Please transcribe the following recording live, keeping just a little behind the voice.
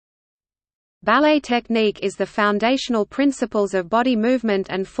Ballet technique is the foundational principles of body movement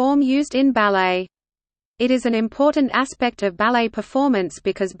and form used in ballet. It is an important aspect of ballet performance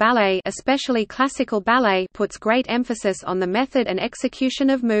because ballet, especially classical ballet, puts great emphasis on the method and execution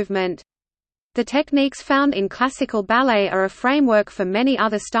of movement. The techniques found in classical ballet are a framework for many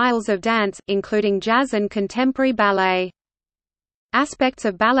other styles of dance, including jazz and contemporary ballet. Aspects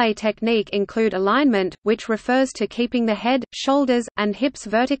of ballet technique include alignment, which refers to keeping the head, shoulders, and hips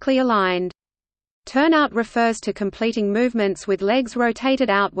vertically aligned. Turnout refers to completing movements with legs rotated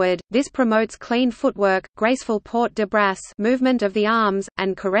outward. This promotes clean footwork, graceful porte de bras, movement of the arms,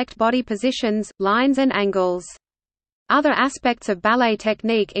 and correct body positions, lines and angles. Other aspects of ballet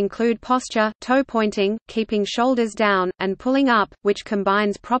technique include posture, toe pointing, keeping shoulders down, and pulling up, which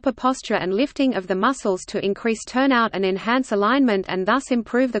combines proper posture and lifting of the muscles to increase turnout and enhance alignment and thus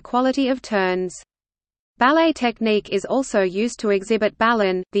improve the quality of turns. Ballet technique is also used to exhibit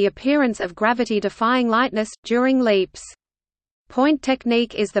ballon, the appearance of gravity-defying lightness, during leaps. Point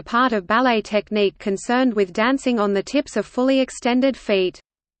technique is the part of ballet technique concerned with dancing on the tips of fully extended feet.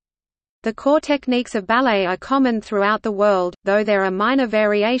 The core techniques of ballet are common throughout the world, though there are minor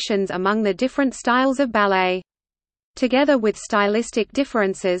variations among the different styles of ballet. Together with stylistic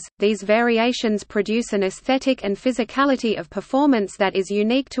differences, these variations produce an aesthetic and physicality of performance that is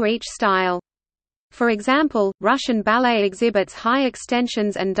unique to each style. For example, Russian ballet exhibits high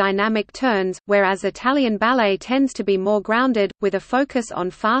extensions and dynamic turns, whereas Italian ballet tends to be more grounded, with a focus on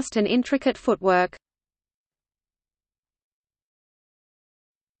fast and intricate footwork.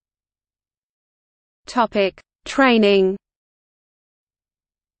 Training.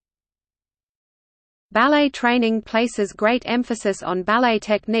 Ballet training places great emphasis on ballet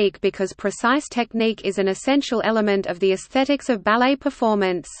technique because precise technique is an essential element of the aesthetics of ballet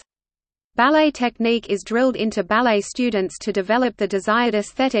performance. Ballet technique is drilled into ballet students to develop the desired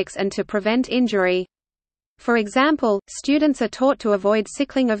aesthetics and to prevent injury. For example, students are taught to avoid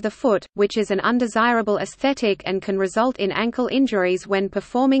sickling of the foot, which is an undesirable aesthetic and can result in ankle injuries when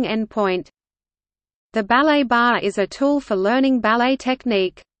performing end point. The ballet bar is a tool for learning ballet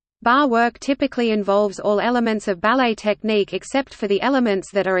technique. Bar work typically involves all elements of ballet technique except for the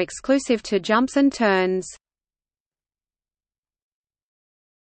elements that are exclusive to jumps and turns.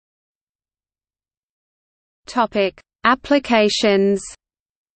 Applications.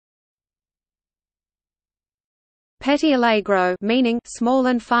 Petit allegro, meaning small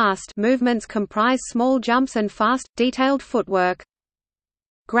and fast movements comprise small jumps and fast, detailed footwork.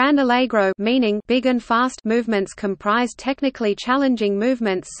 Grand allegro, meaning big and fast movements comprise technically challenging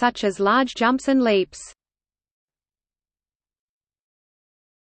movements such as large jumps and leaps.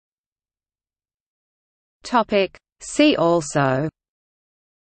 See also: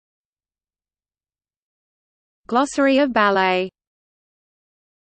 Glossary of ballet.